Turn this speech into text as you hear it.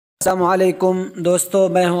अस्सलामुअलैकुम दोस्तों,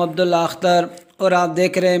 मैं हूं अब्दुल्ला अख्तर और आप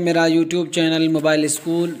देख रहे हैं मेरा YouTube चैनल मोबाइल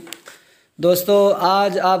स्कूल। दोस्तों,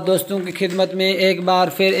 आज आप दोस्तों की खिदमत में एक बार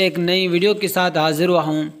फिर एक नई वीडियो के साथ हाज़िर हुआ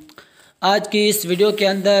हूं। आज की इस वीडियो के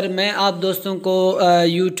अंदर मैं आप दोस्तों को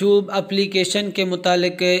YouTube एप्लीकेशन के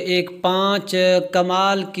मुतालिक एक 5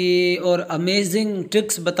 कमाल की और अमेजिंग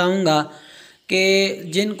ट्रिक्स बताऊंगा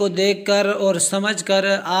कि जिनको देखकर और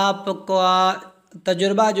समझकर आपका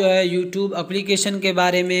तजुर्बा जो है YouTube एप्लीकेशन के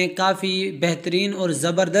बारे में काफ़ी बेहतरीन और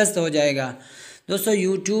ज़बरदस्त हो जाएगा। दोस्तों,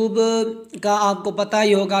 YouTube का आपको पता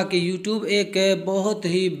ही होगा कि YouTube एक बहुत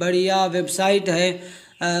ही बढ़िया वेबसाइट है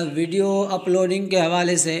वीडियो अपलोडिंग के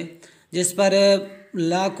हवाले से, जिस पर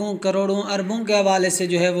लाखों करोड़ों अरबों के हवाले से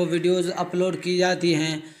जो है वो वीडियोस अपलोड की जाती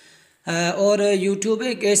हैं। और YouTube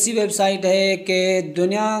एक ऐसी वेबसाइट है कि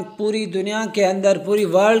पूरी दुनिया के अंदर, पूरी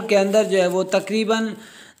वर्ल्ड के अंदर जो है वो तकरीबन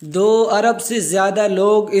 2 अरब से ज़्यादा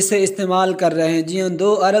लोग इसे इस्तेमाल कर रहे हैं। जी हाँ,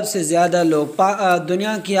 2 अरब से ज़्यादा लोग।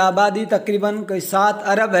 दुनिया की आबादी तकरीबन कोई 7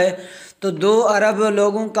 अरब है, तो 2 अरब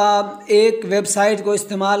लोगों का एक वेबसाइट को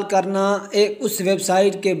इस्तेमाल करना एक उस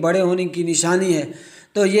वेबसाइट के बड़े होने की निशानी है।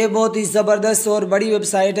 तो ये बहुत ही ज़बरदस्त और बड़ी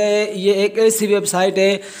वेबसाइट है। ये एक ऐसी वेबसाइट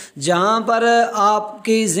है जहाँ पर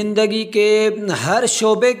आपकी ज़िंदगी के हर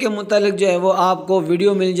शोबे के मुतालिक जो है वो आपको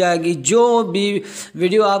वीडियो मिल जाएगी। जो भी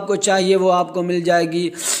वीडियो आपको चाहिए वो आपको मिल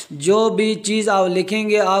जाएगी। जो भी चीज़ आप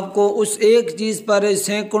लिखेंगे आपको उस एक चीज़ पर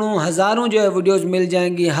सैकड़ों हज़ारों जो है वीडियोज़ मिल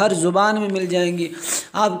जाएंगी, हर ज़ुबान में मिल जाएंगी।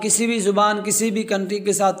 आप किसी भी ज़ुबान, किसी भी कंट्री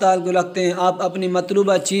के साथ ताल्लुक़ रखते हैं, आप अपनी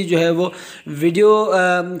मतलूबा चीज़ जो है वो वीडियो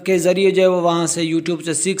के ज़रिए जो है वो वहाँ से यूट्यूब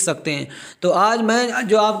से सीख सकते हैं। तो आज मैं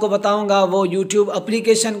जो आपको बताऊंगा वो YouTube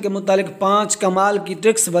एप्लीकेशन के मुतालिक 5 कमाल की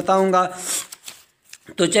ट्रिक्स बताऊंगा।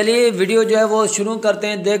 तो चलिए वीडियो जो है वो शुरू करते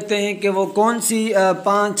हैं, देखते हैं कि वो कौन सी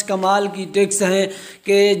 5 कमाल की ट्रिक्स हैं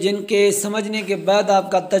कि जिनके समझने के बाद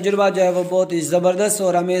आपका तजुर्बा जो है वो बहुत ही ज़बरदस्त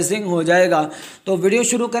और अमेजिंग हो जाएगा। तो वीडियो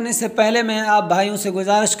शुरू करने से पहले मैं आप भाइयों से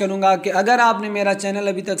गुजारिश करूंगा कि अगर आपने मेरा चैनल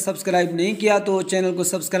अभी तक सब्सक्राइब नहीं किया तो चैनल को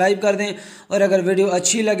सब्सक्राइब कर दें, और अगर वीडियो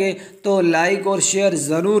अच्छी लगे तो लाइक और शेयर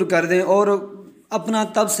ज़रूर कर दें, और अपना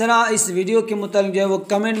तबसरा इस वीडियो के मुताबिक जो है वो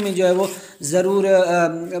कमेंट में जो है वो ज़रूर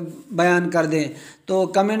बयान कर दें। तो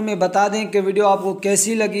कमेंट में बता दें कि वीडियो आपको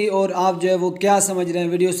कैसी लगी और आप जो है वो क्या समझ रहे हैं,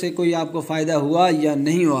 वीडियो से कोई आपको फ़ायदा हुआ या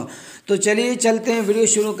नहीं हुआ। तो चलिए चलते हैं, वीडियो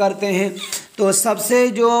शुरू करते हैं। तो सबसे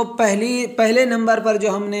जो पहले नंबर पर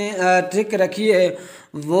जो हमने ट्रिक रखी है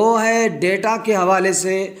वो है डेटा के हवाले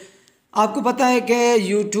से। आपको पता है कि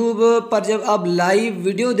YouTube पर जब आप लाइव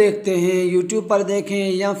वीडियो देखते हैं, YouTube पर देखें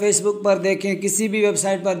या Facebook पर देखें, किसी भी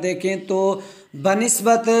वेबसाइट पर देखें, तो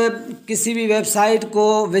बनिस्बत किसी भी वेबसाइट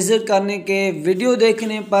को विज़िट करने के वीडियो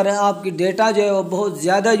देखने पर आपकी डेटा जो है वो बहुत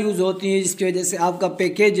ज़्यादा यूज़ होती है, जिसकी वजह से आपका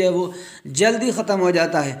पैकेज जो है वो जल्दी ख़त्म हो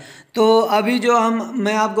जाता है। तो अभी जो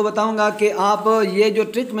मैं आपको बताऊंगा कि आप ये जो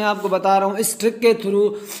ट्रिक मैं आपको बता रहा हूँ, इस ट्रिक के थ्रू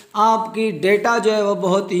आपकी डेटा जो है वो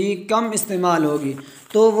बहुत ही कम इस्तेमाल होगी।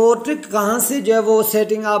 तो वो ट्रिक कहाँ से जो है वो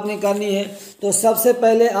सेटिंग आपने करनी है, तो सबसे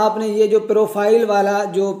पहले आपने ये जो प्रोफाइल वाला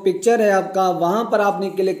जो पिक्चर है आपका, वहाँ पर आपने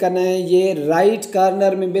क्लिक करना है। ये राइट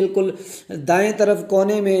कॉर्नर में बिल्कुल दाएं तरफ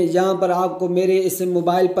कोने में, जहाँ पर आपको मेरे इस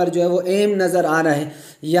मोबाइल पर जो है वो एम नज़र आ रहा है,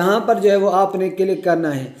 यहाँ पर जो है वो आपने क्लिक करना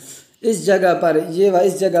है। इस जगह पर,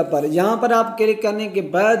 इस जगह पर यहाँ पर आप क्लिक करने के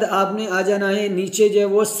बाद आपने आ जाना है नीचे जो है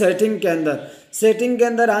वो सेटिंग के अंदर। सेटिंग के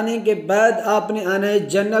अंदर आने के बाद आपने आना है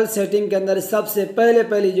जनरल सेटिंग के अंदर। सबसे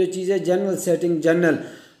पहली जो चीज़ है जनरल सेटिंग, जनरल,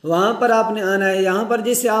 वहाँ पर आपने आना है। यहाँ पर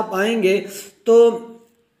जैसे आप आएंगे तो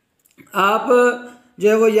आप जो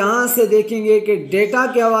है वो यहाँ से देखेंगे कि डेटा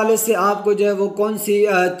के हवाले से आपको जो है वो कौन सी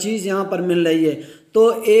चीज़ यहाँ पर मिल रही है।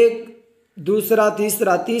 तो एक, दूसरा,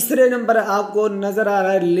 तीसरे नंबर आपको नज़र आ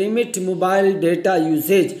रहा है लिमिट मोबाइल डेटा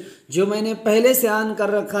यूसेज, जो मैंने पहले से ऑन कर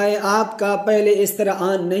रखा है। आपका पहले इस तरह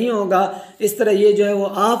ऑन नहीं होगा, इस तरह ये जो है वो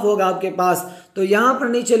ऑफ होगा आपके पास। तो यहाँ पर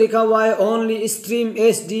नीचे लिखा हुआ है only stream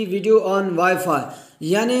HD video on wifi,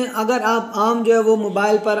 यानी अगर आप आम जो है वो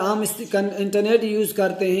मोबाइल पर आम इंटरनेट यूज़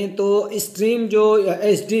करते हैं तो स्ट्रीम जो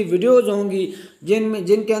HD वीडियोज़ होंगी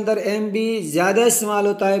जिनके अंदर MB ज़्यादा इस्तेमाल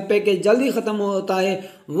होता है, पैकेज जल्दी ख़त्म होता है,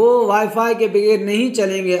 वो वाईफाई के बगैर नहीं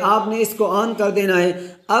चलेंगे। आपने इसको ऑन कर देना है।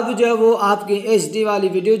 अब जो है वो आपकी HD वाली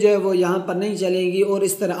वीडियो जो है वो यहाँ पर नहीं चलेंगी, और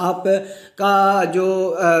इस तरह आपका जो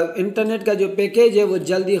इंटरनेट का जो पैकेज है वो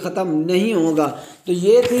जल्दी ख़त्म नहीं होगा। तो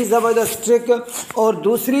ये थी ज़बरदस्त ट्रिक। और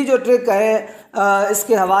दूसरी जो ट्रिक है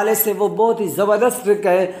इसके हवाले से, वो बहुत ही ज़बरदस्त ट्रिक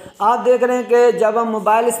है। आप देख रहे हैं कि जब हम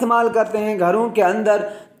मोबाइल इस्तेमाल करते हैं घरों के अंदर,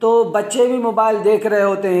 तो बच्चे भी मोबाइल देख रहे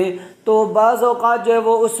होते हैं, तो बाज़ औक़ात जो है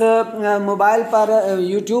वो उस मोबाइल पर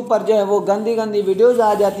YouTube पर जो है वो गंदी वीडियोज़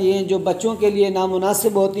आ जाती हैं जो बच्चों के लिए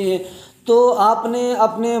नामुनासिब होती हैं। तो आपने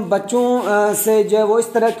अपने बच्चों से जो है वो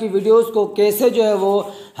इस तरह की वीडियोस को कैसे जो है वो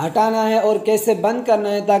हटाना है और कैसे बंद करना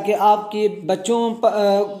है, ताकि आपके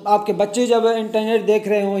बच्चे जब इंटरनेट देख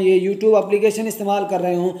रहे हों, ये यूट्यूब एप्लीकेशन इस्तेमाल कर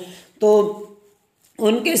रहे हों, तो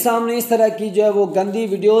उनके सामने इस तरह की जो है वो गंदी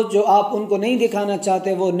वीडियोस जो आप उनको नहीं दिखाना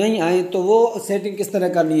चाहते वो नहीं आए। तो वो सेटिंग किस तरह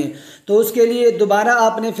करनी है, तो उसके लिए दोबारा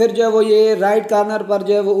आपने फिर जो है वो ये राइट कॉर्नर पर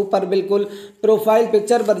जो है वो ऊपर बिल्कुल प्रोफाइल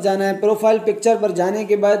पिक्चर पर जाना है। प्रोफाइल पिक्चर पर जाने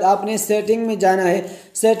के बाद आपने सेटिंग में जाना है।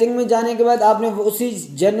 सेटिंग में जाने के बाद आपने उसी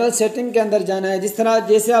जनरल सेटिंग के अंदर जाना है।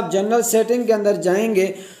 जैसे आप जनरल सेटिंग के अंदर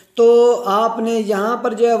जाएंगे तो आपने यहाँ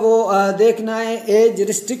पर जो है वो देखना है एज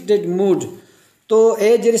रिस्ट्रिक्टेड मोड। तो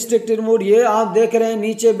एज रिस्ट्रिक्टेड मोड ये आप देख रहे हैं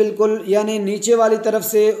नीचे बिल्कुल, यानी नीचे वाली तरफ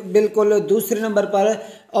से बिल्कुल दूसरे नंबर पर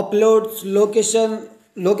अपलोड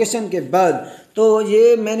लोकेशन के बाद। तो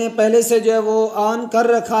ये मैंने पहले से जो है वो ऑन कर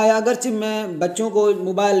रखा है, अगरचे मैं बच्चों को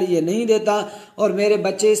मोबाइल ये नहीं देता और मेरे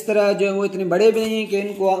बच्चे इस तरह जो है वो इतने बड़े भी नहीं कि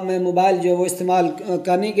इनको मैं मोबाइल जो है वो इस्तेमाल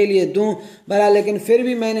करने के लिए दूं बरा, लेकिन फिर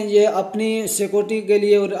भी मैंने ये अपनी सिक्योरिटी के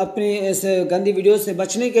लिए और अपनी इस गंदी वीडियो से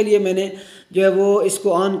बचने के लिए मैंने जो है वो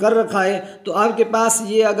इसको ऑन कर रखा है। तो आपके पास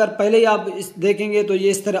ये अगर पहले ही आप देखेंगे तो ये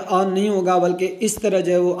इस तरह ऑन नहीं होगा, बल्कि इस तरह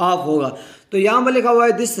जो है वो ऑफ होगा। तो यहाँ पर लिखा हुआ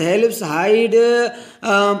है this helps hide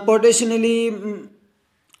potentially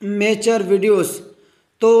mature videos.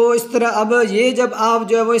 तो इस तरह अब ये जब आप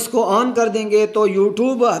जो है वो इसको ऑन कर देंगे तो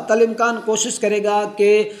यूट्यूब हत्तल-इम्कान कोशिश करेगा कि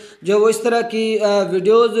जो वो इस तरह की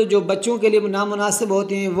वीडियोस जो बच्चों के लिए नामुनासिब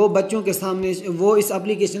होती हैं वो बच्चों के सामने वो इस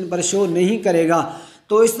एप्लीकेशन पर शो नहीं करेगा।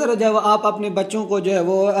 तो इस तरह जब आप अपने बच्चों को जो है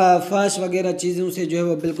वो फहश वगैरह चीज़ों से जो है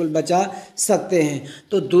वो बिल्कुल बचा सकते हैं।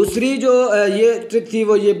 तो दूसरी जो ये ट्रिक थी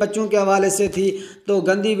वो ये बच्चों के हवाले से थी, तो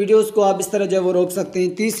गंदी वीडियोस को आप इस तरह जो है वो रोक सकते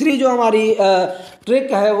हैं। तीसरी जो हमारी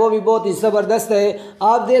ट्रिक है वो भी बहुत ही ज़बरदस्त है।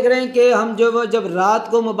 आप देख रहे हैं कि हम जब रात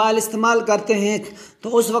को मोबाइल इस्तेमाल करते हैं तो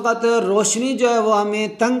उस वक़्त रोशनी जो है वो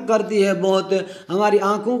हमें तंग करती है, बहुत हमारी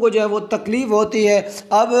आँखों को जो है वो तकलीफ़ होती है।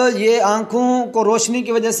 अब ये आँखों को रोशनी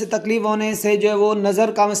की वजह से तकलीफ़ होने से जो है वो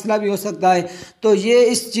नज़र का मसला भी हो सकता है। तो ये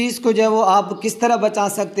इस चीज़ को जो है वो आप किस तरह बचा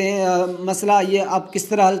सकते हैं, मसला ये आप किस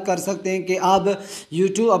तरह हल कर सकते हैं कि आप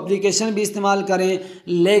YouTube एप्लीकेशन भी इस्तेमाल करें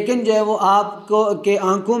लेकिन जो है वो आपको के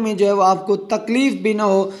आँखों में जो है वो आपको तकलीफ़ भी ना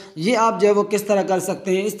हो। ये आप जो है वो किस तरह कर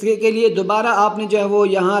सकते हैं, इसके लिए दोबारा आपने जो है वो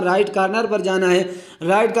यहाँ राइट कॉर्नर पर जाना है।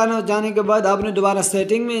 राइट कॉर्नर जाने के बाद आपने दोबारा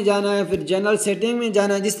सेटिंग में जाना है, फिर जनरल सेटिंग में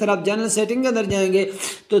जाना है। जिस तरह आप जनरल सेटिंग के अंदर जाएंगे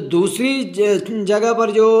तो दूसरी जगह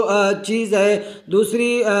पर जो चीज़ है,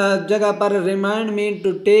 दूसरी जगह पर remind me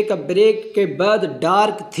to take a break के बाद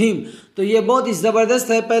डार्क थीम, तो ये बहुत ही ज़बरदस्त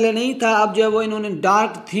है, पहले नहीं था, अब जो है वो इन्होंने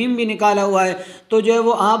डार्क थीम भी निकाला हुआ है। तो जो है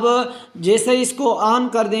वो आप जैसे इसको ऑन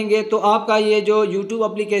कर देंगे तो आपका ये जो YouTube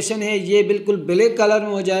एप्लीकेशन है ये बिल्कुल ब्लैक कलर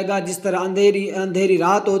में हो जाएगा, जिस तरह अंधेरी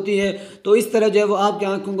रात होती है। तो इस तरह जो है वो आपकी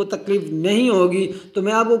आंखों को तकलीफ नहीं होगी। तो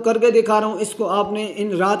मैं आपको करके दिखा रहा हूँ, इसको आपने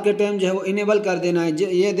इन रात के टाइम जो है वो इनेबल कर देना है।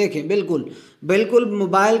 ये देखें बिल्कुल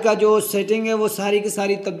मोबाइल का जो सेटिंग है वो सारी की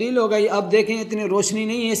सारी तब्दील हो गई। अब देखें इतनी रोशनी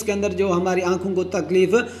नहीं है इसके अंदर जो हमारी आंखों को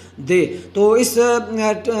तकलीफ़ दे। तो इस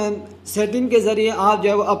सेटिंग के ज़रिए आप जो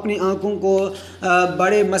है वो अपनी आंखों को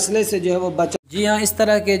बड़े मसले से जो है वो बचा। जी हाँ, इस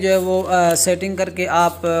तरह के जो है वो सेटिंग करके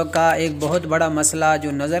आप का एक बहुत बड़ा मसला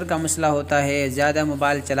जो नज़र का मसला होता है, ज़्यादा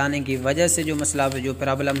मोबाइल चलाने की वजह से जो मसला जो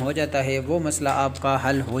प्रॉब्लम हो जाता है वो मसला आपका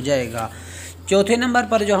हल हो जाएगा। चौथे नंबर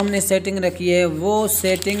पर जो हमने सेटिंग रखी है वो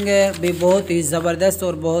सेटिंग भी बहुत ही ज़बरदस्त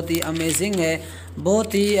और बहुत ही अमेजिंग है,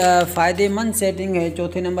 बहुत ही फ़ायदेमंद सेटिंग है।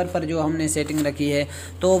 चौथे नंबर पर जो हमने सेटिंग रखी है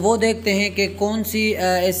तो वो देखते हैं कि कौन सी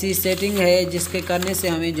ऐसी सेटिंग है जिसके करने से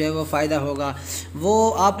हमें जो है वो फ़ायदा होगा। वो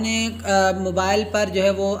आपने मोबाइल पर जो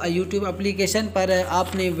है वो YouTube एप्लीकेशन पर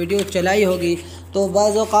आपने वीडियो चलाई होगी, तो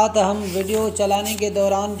बाज़ औक़ात हम वीडियो चलाने के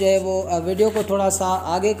दौरान जो है वो वीडियो को थोड़ा सा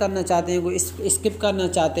आगे करना चाहते हैं, वो स्किप करना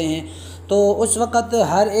चाहते हैं। तो उस वक़्त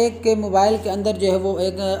हर एक के मोबाइल के अंदर जो है वो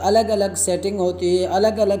एक अलग अलग सेटिंग होती है,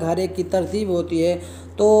 अलग अलग हर एक की तरतीब होती है।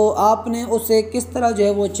 तो आपने उसे किस तरह जो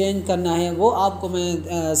है वो चेंज करना है वो आपको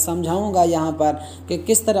मैं समझाऊंगा यहाँ पर कि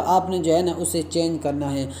किस तरह आपने जो है ना उसे चेंज करना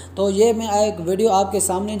है। तो ये मैं एक वीडियो आपके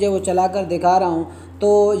सामने जो है वो चला कर दिखा रहा हूँ।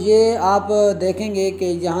 तो ये आप देखेंगे कि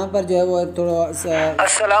यहाँ पर जो है वो थोड़ा सा।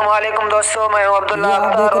 अस्सलाम वालेकुम दोस्तों, मैं हूँ अब्दुल्ला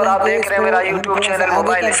अख्तर और आप देख रहे हैं मेरा YouTube चैनल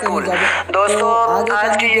मोबाइल स्कूल। दोस्तों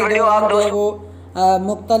आज की ये वीडियो आप दोस्तों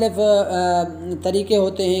मुख्तलिफ तरीके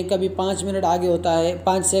होते हैं, कभी 5 मिनट आगे होता है,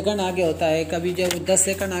 5 सेकंड आगे होता है, कभी जो 10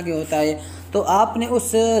 सेकंड आगे होता है। तो आपने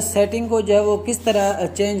उस सेटिंग को जो है वो किस तरह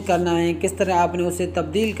चेंज करना है, किस तरह आपने उसे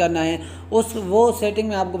तब्दील करना है, वो सेटिंग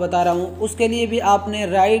मैं आपको बता रहा हूँ। उसके लिए भी आपने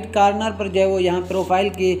राइट कॉर्नर पर जो है वो यहाँ प्रोफाइल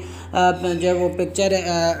की जो है वो पिक्चर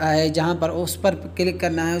है जहाँ पर उस पर क्लिक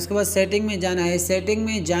करना है। उसके बाद सेटिंग में जाना है। सेटिंग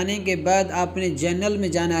में जाने के बाद आपने जनरल में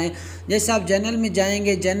जाना है। जैसे आप जनरल में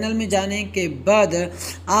जाएंगे, जनरल में जाने के बाद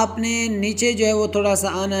आपने नीचे जो है वो थोड़ा सा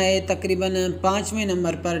आना है, तकरीबन 5वें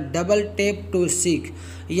नंबर पर डबल टैप टू सीक,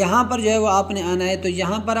 यहाँ पर जो है वो आपने आना है। तो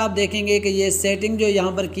यहाँ पर आप देखेंगे कि ये सेटिंग जो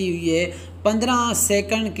यहाँ पर की हुई है 15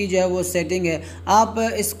 सेकंड की जो है वो सेटिंग है। आप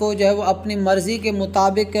इसको जो है वो अपनी मर्ज़ी के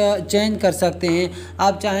मुताबिक चेंज कर सकते हैं।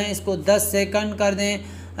 आप चाहें इसको 10 सेकंड कर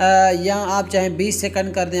दें या आप चाहें 20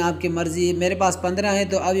 सेकंड कर दें, आपकी मर्ज़ी। मेरे पास 15 है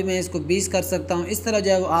तो अभी मैं इसको 20 कर सकता हूं। इस तरह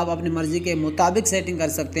जो है वो आप अपनी मर्ज़ी के मुताबिक सेटिंग कर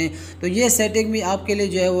सकते हैं। तो ये सेटिंग भी आपके लिए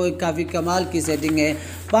जो है वो काफ़ी कमाल की सेटिंग है।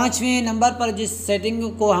 5वें नंबर पर जिस सेटिंग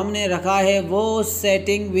को हमने रखा है वो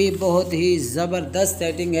सेटिंग भी बहुत ही ज़बरदस्त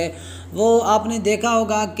सेटिंग है। वो आपने देखा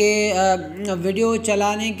होगा कि वीडियो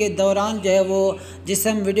चलाने के दौरान जो है वो जिस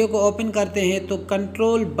हम वीडियो को ओपन करते हैं तो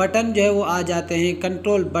कंट्रोल बटन जो है वो आ जाते हैं।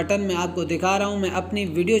 कंट्रोल बटन मैं आपको दिखा रहा हूँ, मैं अपनी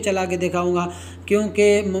वीडियो चला के दिखाऊंगा,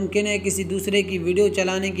 क्योंकि मुमकिन है किसी दूसरे की वीडियो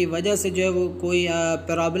चलाने की वजह से जो है वो कोई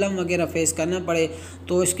प्रॉब्लम वगैरह फेस करना पड़े,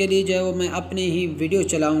 तो इसके लिए जो है वो मैं अपनी ही वीडियो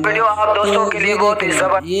चलाऊँगा।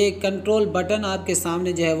 तो ये कंट्रोल बटन आपके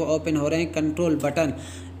सामने जो है वो ओपन हो रहे हैं। Control button,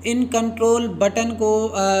 in control button को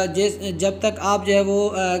जब तक आप जो है वो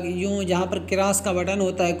यूँ जहाँ पर क्रॉस का बटन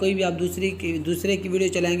होता है, कोई भी आप दूसरे की वीडियो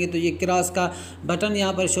चलाएंगे तो ये क्रॉस का बटन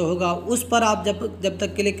यहाँ पर शो होगा, उस पर आप जब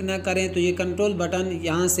तक क्लिक ना करें तो ये कंट्रोल बटन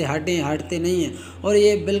यहाँ से हटते नहीं हैं और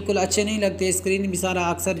ये बिल्कुल अच्छे नहीं लगते। स्क्रीन भी सारा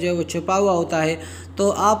अक्सर जो है वो छुपा हुआ होता है। तो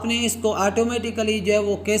आपने इसको ऑटोमेटिकली जो है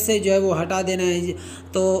वो कैसे जो है वो हटा देना है,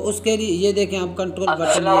 तो उसके लिए ये देखें आप कंट्रोल बटन।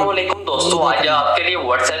 अस्सलाम वालेकुम दोस्तों, आज आपके लिए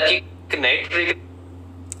व्हाट्सएप की नई ट्रिक,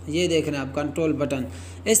 ये देख रहे हैं आप कंट्रोल बटन।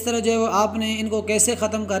 इस तरह जो है वो आपने इनको कैसे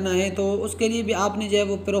ख़त्म करना है, तो उसके लिए भी आपने जो है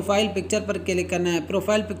वो प्रोफाइल पिक्चर पर क्लिक करना है।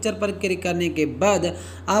 प्रोफाइल पिक्चर पर क्लिक करने के बाद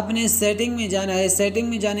आपने सेटिंग में जाना है। सेटिंग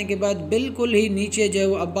में जाने के बाद बिल्कुल ही नीचे जो है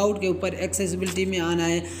वो अबाउट के ऊपर एक्सेसिबिलिटी में आना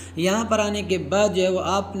है। यहाँ पर आने के बाद जो है वो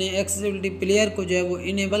आपने एक्सेसिबिलिटी प्लेयर को जो है वो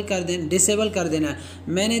डिसेबल कर देना है।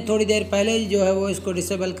 मैंने थोड़ी देर पहले जो है वो इसको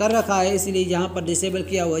डिसेबल कर रखा है, इसलिए यहाँ पर डिसेबल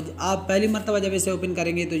किया हुआ है। आप पहली मरतबा जब इसे ओपन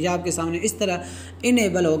करेंगे तो यह आपके सामने इस तरह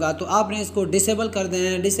इनेबल होगा, तो आपने इसको डिसेबल कर देना है।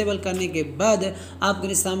 डिसेबल करने के बाद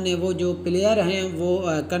आपके सामने वो जो प्लेयर हैं वो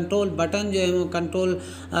कंट्रोल बटन जो है वो कंट्रोल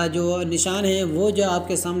जो निशान है वो जो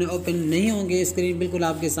आपके सामने ओपन नहीं होंगे, स्क्रीन बिल्कुल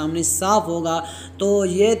आपके सामने साफ होगा। तो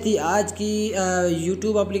ये थी आज की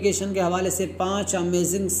YouTube एप्लीकेशन के हवाले से 5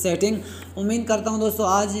 अमेजिंग सेटिंग। उम्मीद करता हूँ दोस्तों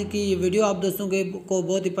आज की वीडियो आप दोस्तों को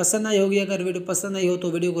बहुत ही पसंद आई होगी। अगर वीडियो पसंद आई हो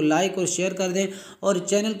तो वीडियो को लाइक और शेयर कर दें और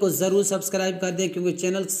चैनल को ज़रूर सब्सक्राइब कर दें, क्योंकि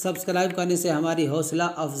चैनल सब्सक्राइब करने से हमारी हौसला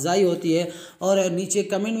अफजाई होती है। और नीचे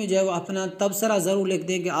कमेंट में जो है वो अपना तबसरा ज़रूर लिख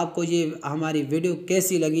दें कि आपको ये हमारी वीडियो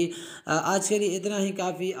कैसी लगी। आज के लिए इतना ही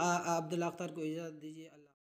काफ़ी। अब्दुल अख्तर को इजाज़त दीजिए।